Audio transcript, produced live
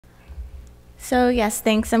So yes,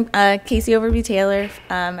 thanks. I'm Casey Overby Taylor.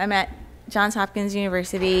 I'm at Johns Hopkins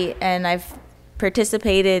University, and I've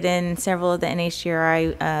participated in several of the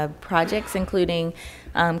NHGRI projects, including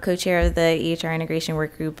co-chair of the EHR integration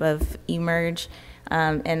work group of eMERGE,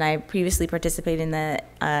 and I previously participated in the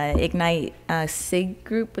Ignite SIG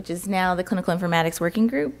group, which is now the Clinical Informatics Working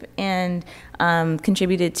Group, and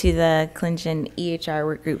contributed to the ClinGen EHR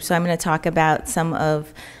work group. So I'm going to talk about some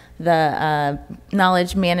of the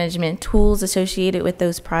knowledge management tools associated with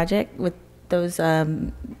those projects,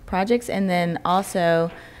 and then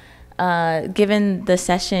also, given the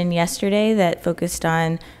session yesterday that focused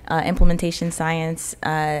on implementation science,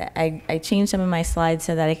 I changed some of my slides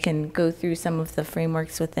so that I can go through some of the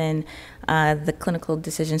frameworks within the clinical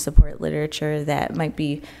decision support literature that might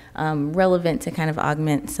be relevant to kind of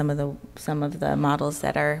augment some of the models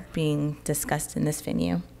that are being discussed in this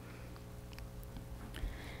venue.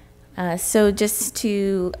 So just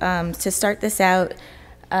to start this out,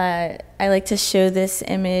 I like to show this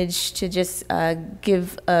image to just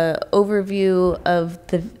give an overview of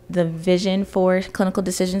the vision for clinical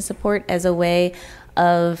decision support as a way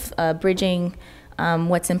of bridging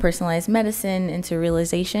what's in personalized medicine into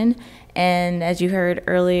realization. And as you heard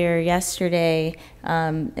earlier yesterday,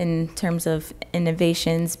 in terms of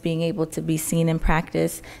innovations being able to be seen in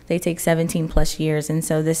practice, they take 17 plus years. And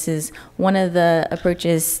so this is one of the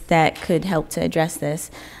approaches that could help to address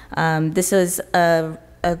this. This is a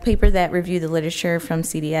paper that reviewed the literature from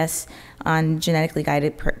CDS on genetically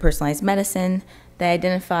guided personalized medicine. They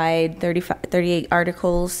identified 38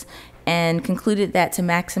 articles and concluded that to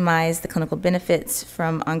maximize the clinical benefits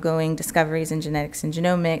from ongoing discoveries in genetics and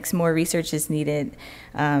genomics, more research is needed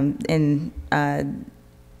in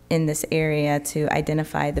this area to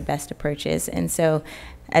identify the best approaches. And so,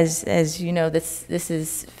 as you know, this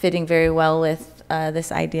is fitting very well with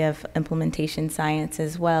this idea of implementation science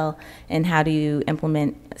as well, and how do you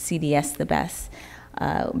implement CDS the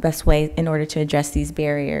best way in order to address these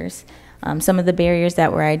barriers. Some of the barriers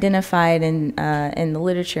that were identified in the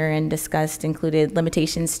literature and discussed included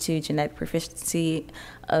limitations to genetic proficiency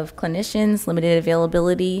of clinicians, limited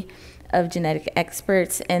availability of genetic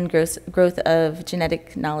experts, and growth of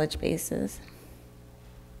genetic knowledge bases.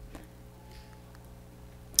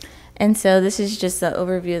 And so this is just an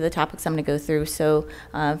overview of the topics I'm going to go through. So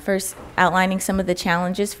first, outlining some of the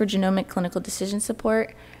challenges for genomic clinical decision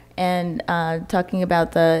support, and talking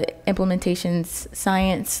about the implementation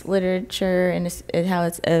science literature and how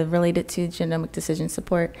it's related to genomic decision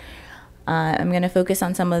support. I'm going to focus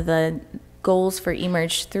on some of the goals for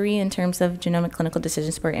eMERGE 3 in terms of genomic clinical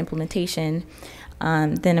decision support implementation.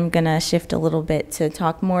 Then I'm going to shift a little bit to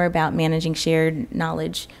talk more about managing shared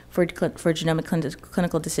knowledge for genomic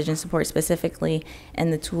clinical decision support specifically,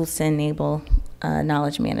 and the tools to enable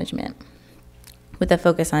knowledge management, with a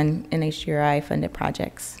focus on NHGRI funded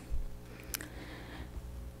projects.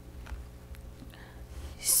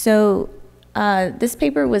 So this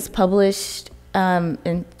paper was published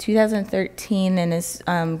in 2013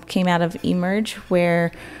 and came out of eMERGE,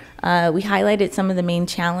 where we highlighted some of the main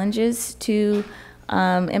challenges to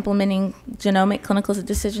implementing genomic clinical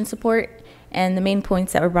decision support. And the main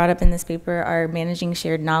points that were brought up in this paper are managing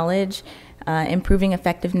shared knowledge, improving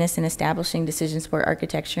effectiveness in establishing decision support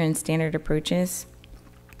architecture and standard approaches.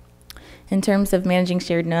 In terms of managing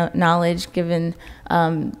shared knowledge, given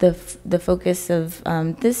the focus of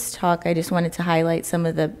this talk, I just wanted to highlight some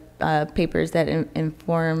of the papers that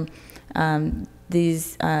inform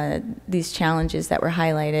these challenges that were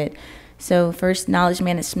highlighted. So first, knowledge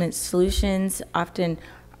management solutions often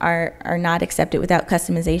are not accepted without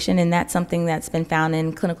customization, and that's something that's been found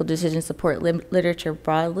in clinical decision support literature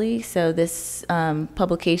broadly. So this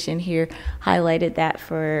publication here highlighted that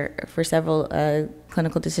for several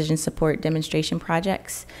clinical decision support demonstration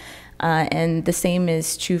projects. And the same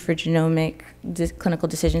is true for genomic clinical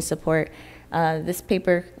decision support. This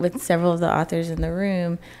paper, with several of the authors in the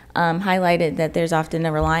room, highlighted that there's often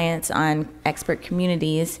a reliance on expert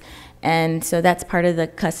communities, and so that's part of the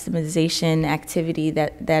customization activity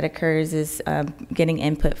that occurs, is getting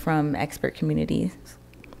input from expert communities.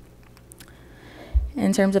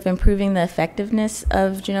 In terms of improving the effectiveness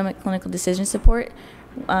of genomic clinical decision support,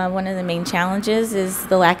 one of the main challenges is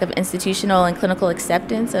the lack of institutional and clinical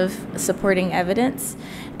acceptance of supporting evidence.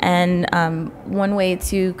 And one way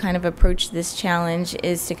to kind of approach this challenge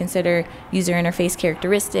is to consider user interface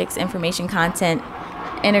characteristics, information content,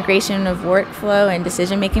 integration of workflow and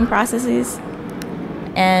decision-making processes.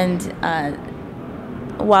 And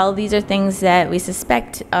while these are things that we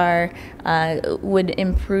suspect would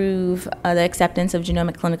improve the acceptance of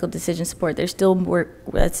genomic clinical decision support, there's still work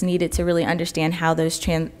that's needed to really understand how those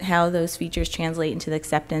features translate into the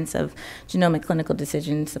acceptance of genomic clinical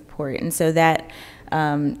decision support. And so that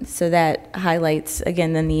highlights,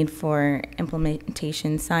 again, the need for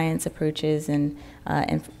implementation science approaches and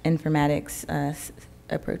informatics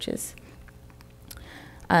approaches.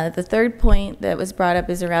 The third point that was brought up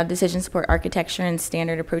is around decision support architecture and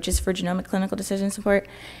standard approaches for genomic clinical decision support.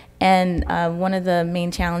 And one of the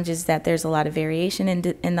main challenges is that there's a lot of variation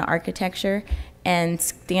in the architecture, and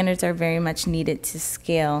standards are very much needed to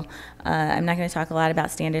scale. I'm not going to talk a lot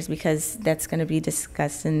about standards because that's going to be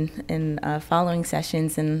discussed in following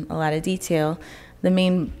sessions in a lot of detail. The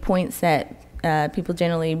main points that people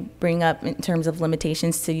generally bring up in terms of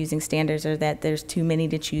limitations to using standards are that there's too many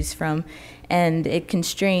to choose from, and it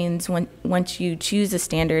constrains, once you choose a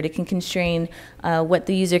standard, it can constrain what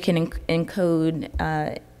the user can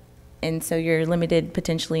encode, and so you're limited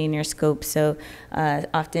potentially in your scope. So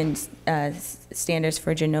often standards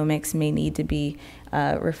for genomics may need to be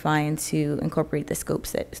refined to incorporate the scope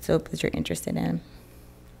that you're interested in.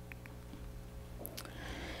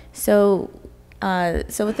 So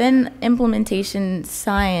within implementation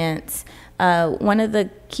science, one of the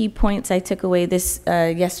key points I took away this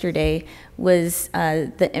yesterday was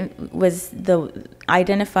the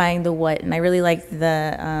identifying the what, and I really liked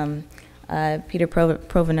the Peter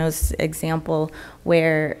Provenot's example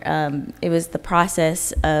where it was the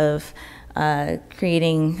process of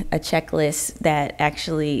creating a checklist that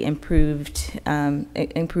actually improved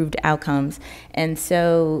outcomes. And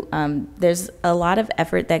so there's a lot of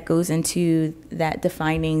effort that goes into that,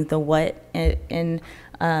 defining the what in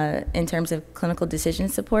terms of clinical decision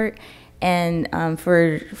support. And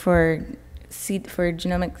for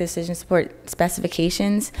genomic decision support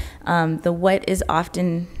specifications, the what is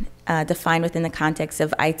often defined within the context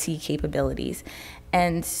of IT capabilities.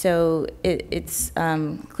 And so it's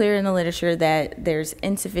clear in the literature that there's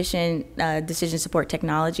insufficient decision support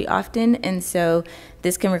technology often, and so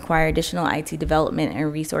this can require additional IT development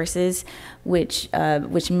and resources, which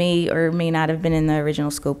may or may not have been in the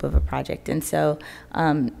original scope of a project. And so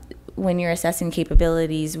when you're assessing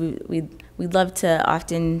capabilities, we'd love to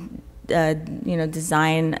often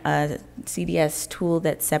design a CDS tool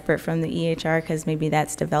that's separate from the EHR, because maybe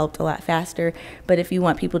that's developed a lot faster. But if you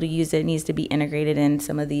want people to use it, it needs to be integrated in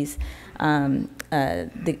some of these,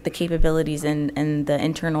 the capabilities and the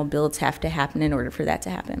internal builds have to happen in order for that to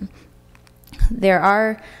happen. There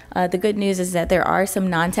are, the good news is that there are some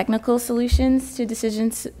non-technical solutions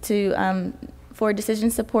to for decision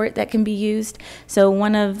support that can be used. So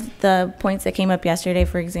one of the points that came up yesterday,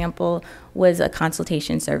 for example, was a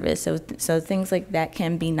consultation service. So things like that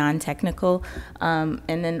can be non-technical. And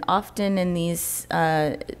then often in these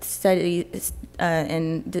studies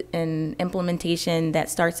in implementation that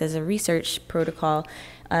starts as a research protocol,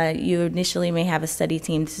 you initially may have a study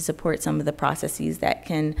team to support some of the processes that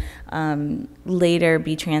can later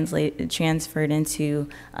be transferred into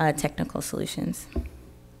technical solutions.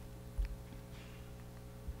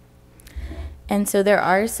 And so there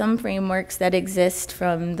are some frameworks that exist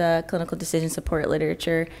from the clinical decision support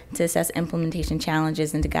literature to assess implementation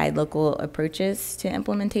challenges and to guide local approaches to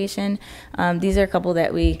implementation. These are a couple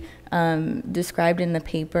that we described in the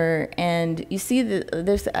paper, and you see that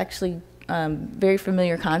there's actually very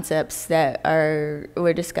familiar concepts that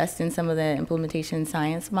were discussed in some of the implementation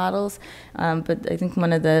science models, but I think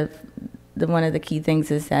one of the key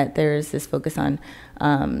things is that there is this focus on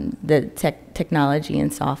the technology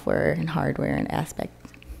and software and hardware and aspect.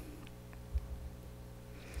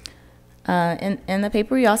 In the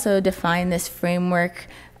paper, we also define this framework,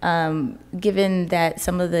 given that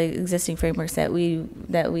some of the existing frameworks that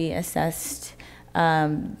we assessed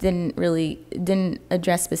didn't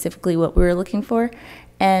address specifically what we were looking for.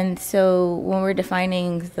 And so when we're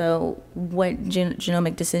defining what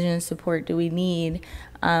genomic decision support do we need,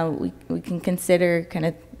 we can consider kind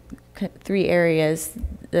of three areas: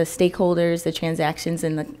 the stakeholders, the transactions,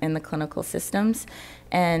 and the clinical systems.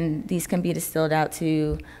 And these can be distilled out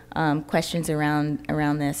to questions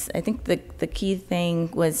around this. I think the key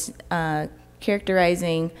thing was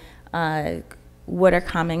characterizing what are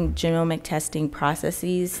common genomic testing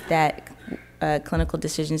processes that clinical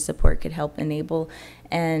decision support could help enable.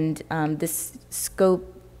 And this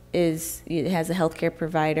scope has a healthcare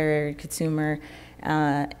provider, consumer,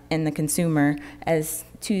 and the consumer as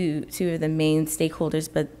two of the main stakeholders,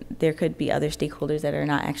 but there could be other stakeholders that are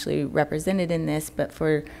not actually represented in this. But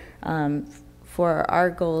for our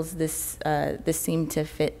goals, this seemed to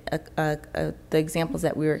fit the examples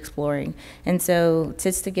that we were exploring. And so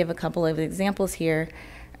just to give a couple of examples here,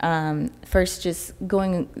 First, just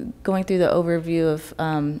going through the overview of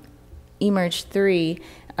eMERGE 3,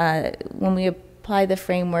 when we apply the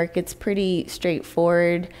framework, it's pretty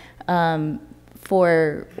straightforward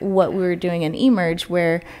for what we were doing in eMERGE,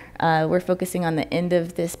 where we're focusing on the end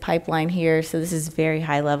of this pipeline here. So this is very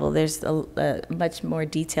high level. There's a much more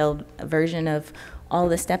detailed version of all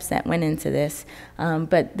the steps that went into this.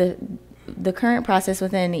 But the current process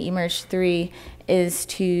within eMERGE 3 is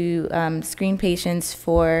to screen patients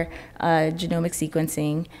for genomic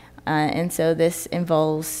sequencing. And so this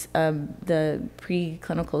involves the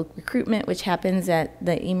preclinical recruitment, which happens at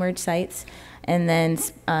the eMERGE sites, and then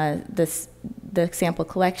the sample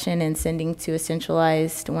collection and sending to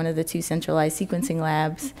one of the two centralized sequencing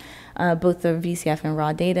labs. Both the VCF and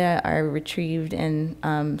raw data are retrieved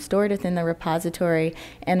and stored within the repository,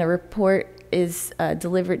 and a report is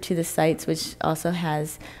delivered to the sites, which also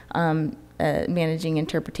has managing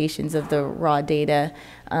interpretations of the raw data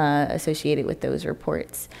associated with those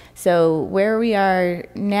reports. So where we are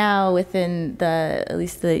now within at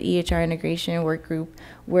least the EHR integration work group,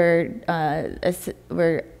 we're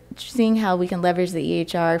seeing how we can leverage the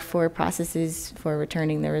EHR for processes for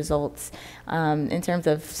returning the results. In terms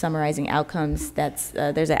of summarizing outcomes,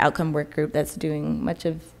 there's an outcome work group that's doing much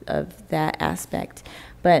of that aspect.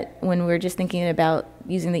 But when we're just thinking about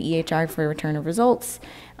using the EHR for return of results,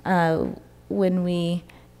 when we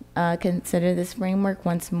consider this framework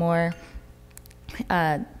once more,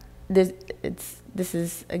 this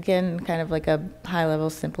is again kind of like a high-level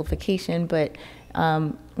simplification, but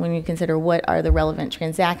when you consider what are the relevant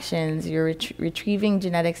transactions, you're retrieving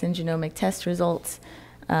genetics and genomic test results.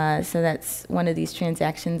 So that's one of these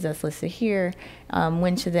transactions that's listed here.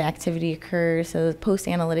 When should the activity occur? So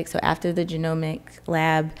post-analytics, so after the genomic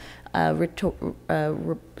lab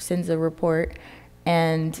sends a report,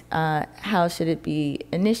 and how should it be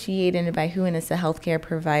initiated and by who, and it's the healthcare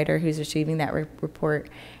provider who's receiving that report,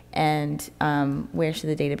 and where should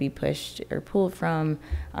the data be pushed or pulled from.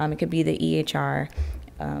 It could be the EHR,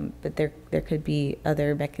 but there could be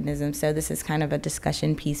other mechanisms. So this is kind of a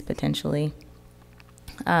discussion piece potentially.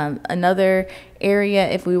 Another area,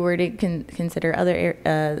 if we were to consider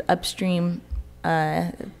other upstream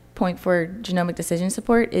point for genomic decision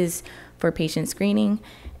support, is for patient screening.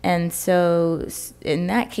 And so in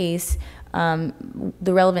that case,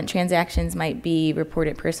 the relevant transactions might be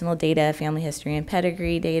reported personal data, family history and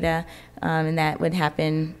pedigree data, and that would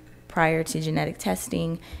happen prior to genetic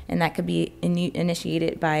testing, and that could be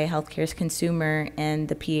initiated by healthcare's consumer, and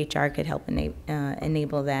the PHR could help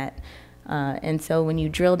enable that. And so when you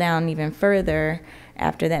drill down even further,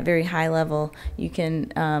 after that very high level, you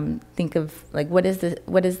can think of like what is the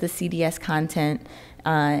CDS content,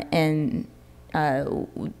 and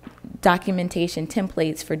documentation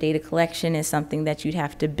templates for data collection is something that you'd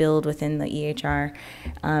have to build within the EHR.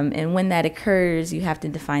 And when that occurs, you have to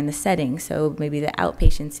define the setting. So maybe the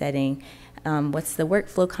outpatient setting, what's the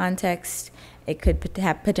workflow context? It could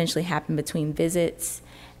potentially happen between visits,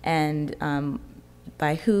 and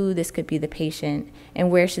by who. This could be the patient, and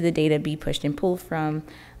where should the data be pushed and pulled from.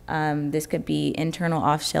 This could be internal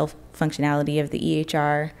off-shelf functionality of the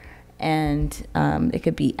EHR, and it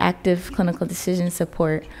could be active clinical decision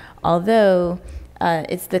support. Although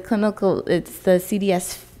it's the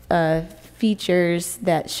CDS features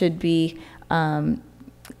that should be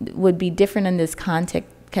would be different in this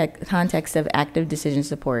context of active decision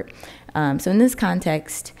support. So in this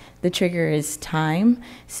context, the trigger is time.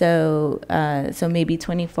 So maybe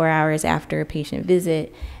 24 hours after a patient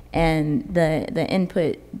visit, and the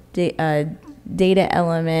input data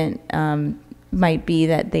element might be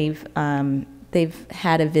that they've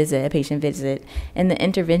had a patient visit, and the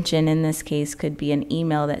intervention in this case could be an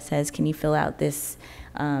email that says, "Can you fill out this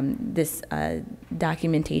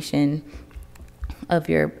documentation of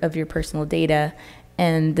your personal data?"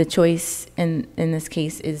 And the choice in this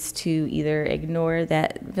case is to either ignore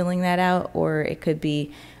filling that out, or it could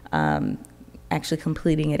be actually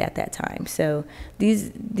completing it at that time. So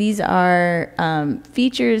these are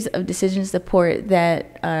features of decision support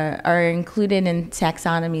that are included in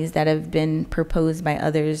taxonomies that have been proposed by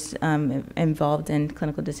others involved in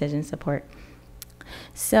clinical decision support.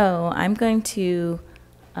 So I'm going to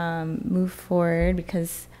move forward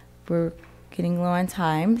because we're getting low on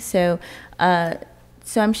time. So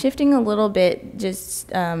I'm shifting a little bit just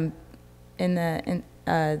to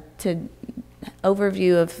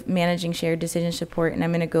overview of managing shared decision support, and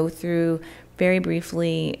I'm going to go through very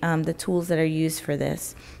briefly the tools that are used for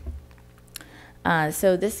this.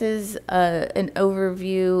 So this is an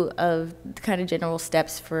overview of kind of general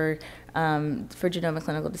steps for genomic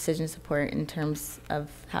clinical decision support in terms of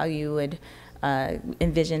how you would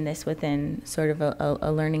envision this within sort of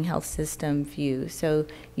a learning health system view. So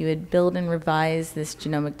you would build and revise this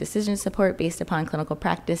genomic decision support based upon clinical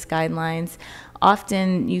practice guidelines.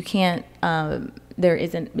 Often you can't,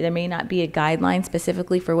 there may not be a guideline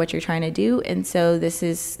specifically for what you're trying to do, and so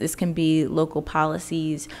this can be local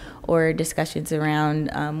policies or discussions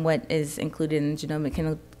around what is included in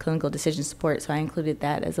genomic clinical decision support. So I included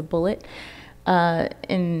that as a bullet.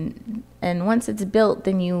 And once it's built,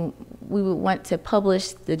 then we would want to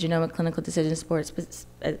publish the genomic clinical decision support,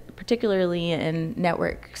 particularly in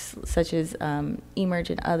networks such as eMERGE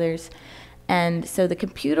and others. And so the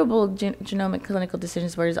computable genomic clinical decision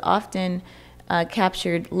support is often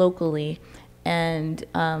captured locally, and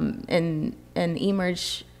in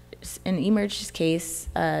eMERGE's case,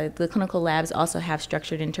 the clinical labs also have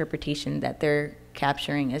structured interpretation that they're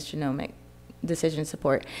capturing as genomic decision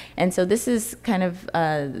support. And so this is kind of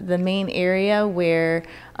the main area where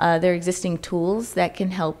there are existing tools that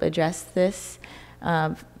can help address this.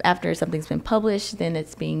 After something's been published, then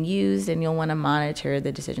it's being used, and you'll want to monitor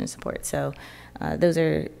the decision support. So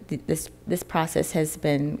this process has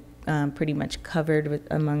been pretty much covered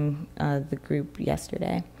among the group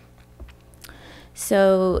yesterday.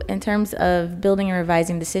 So in terms of building and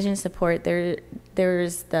revising decision support,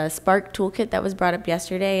 there's the Spark toolkit that was brought up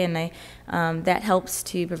yesterday, and that helps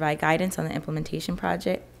to provide guidance on the implementation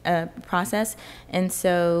process. And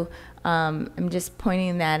so I'm just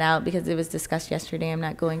pointing that out because it was discussed yesterday. I'm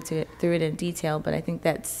not going through it in detail, but I think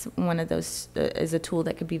that's one of those is a tool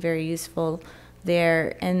that could be very useful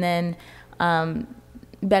there. And then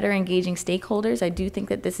better engaging stakeholders. I do think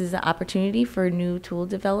that this is an opportunity for new tool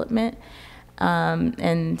development.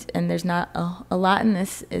 And there's not a lot in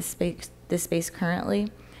this space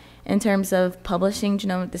currently. In terms of publishing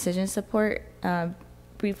genomic decision support,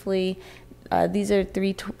 briefly, these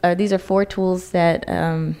are 4 tools that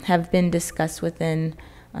have been discussed within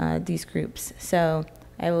these groups. So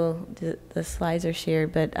the slides are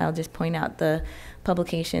shared, but I'll just point out the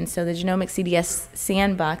publication. So the Genomic CDS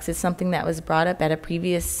Sandbox is something that was brought up at a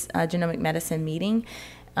previous genomic medicine meeting.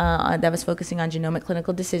 That was focusing on genomic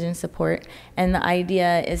clinical decision support, and the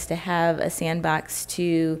idea is to have a sandbox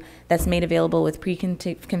that's made available with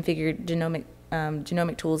pre-configured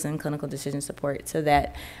genomic tools and clinical decision support, so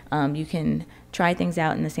that you can try things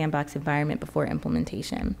out in the sandbox environment before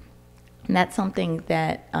implementation. And that's something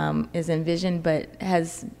that is envisioned but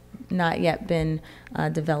has not yet been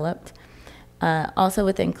developed. Also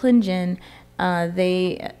within ClinGen,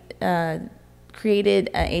 they created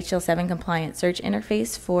a HL7 compliant search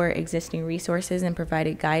interface for existing resources and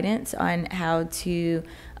provided guidance on how to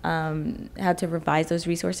revise those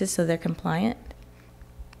resources so they're compliant.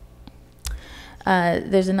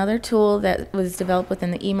 There's another tool that was developed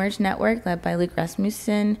within the eMERGE network led by Luke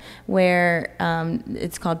Rasmussen, where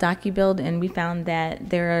it's called DocuBuild, and we found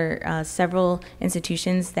that there are several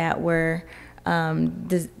institutions that were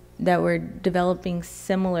developing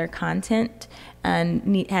similar content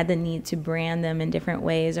and had the need to brand them in different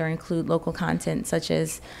ways or include local content such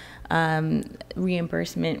as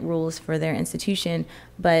reimbursement rules for their institution,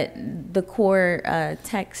 but the core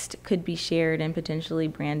text could be shared and potentially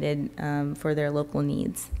branded for their local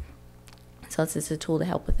needs. So it's just a tool to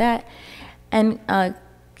help with that. And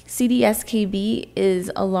CDSKB is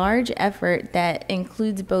a large effort that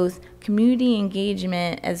includes both community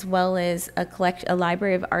engagement as well as a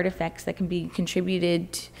library of artifacts that can be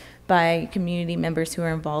contributed by community members who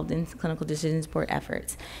are involved in clinical decision support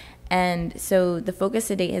efforts. And so the focus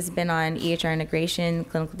to date has been on EHR integration,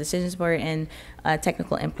 clinical decision support, and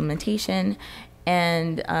technical implementation.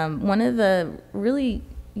 And one of the really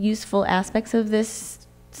useful aspects of this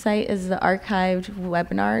site is the archived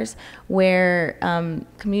webinars where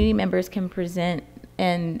community members can present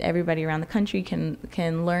and everybody around the country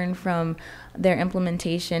can learn from their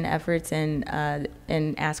implementation efforts and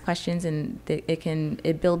ask questions, and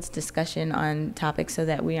it builds discussion on topics so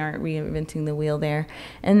that we aren't reinventing the wheel there.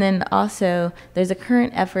 And then also there's a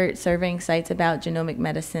current effort surveying sites about genomic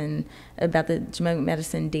medicine, about the genomic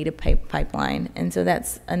medicine data pipeline, and so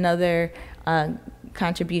that's another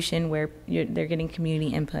contribution where they're getting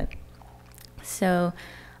community input. So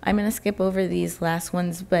I'm going to skip over these last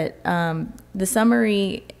ones, but the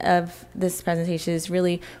summary of this presentation is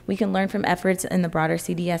really we can learn from efforts in the broader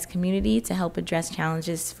CDS community to help address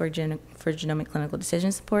challenges for genomic clinical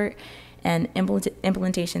decision support, and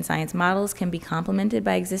implementation science models can be complemented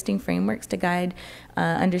by existing frameworks to guide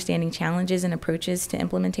understanding challenges and approaches to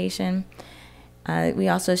implementation. We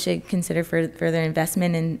also should consider further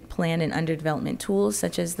investment in planned and under development tools,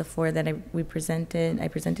 such as the 4 that I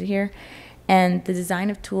presented here. And the design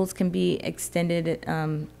of tools can be extended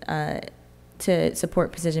to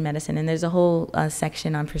support precision medicine. And there's a whole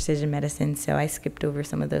section on precision medicine, so I skipped over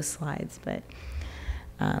some of those slides, but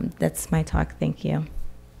that's my talk. Thank you.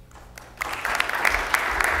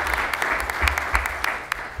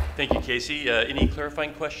 Thank you, Casey. Any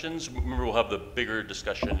clarifying questions? Remember, we'll have the bigger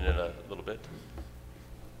discussion in a little bit.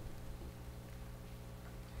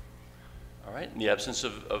 All right, in the absence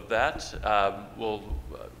of that,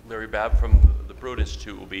 Larry Babb from the Broad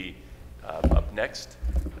Institute will be up next,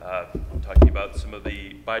 talking about some of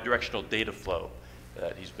the bidirectional data flow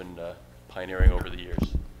that he's been pioneering over the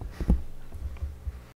years.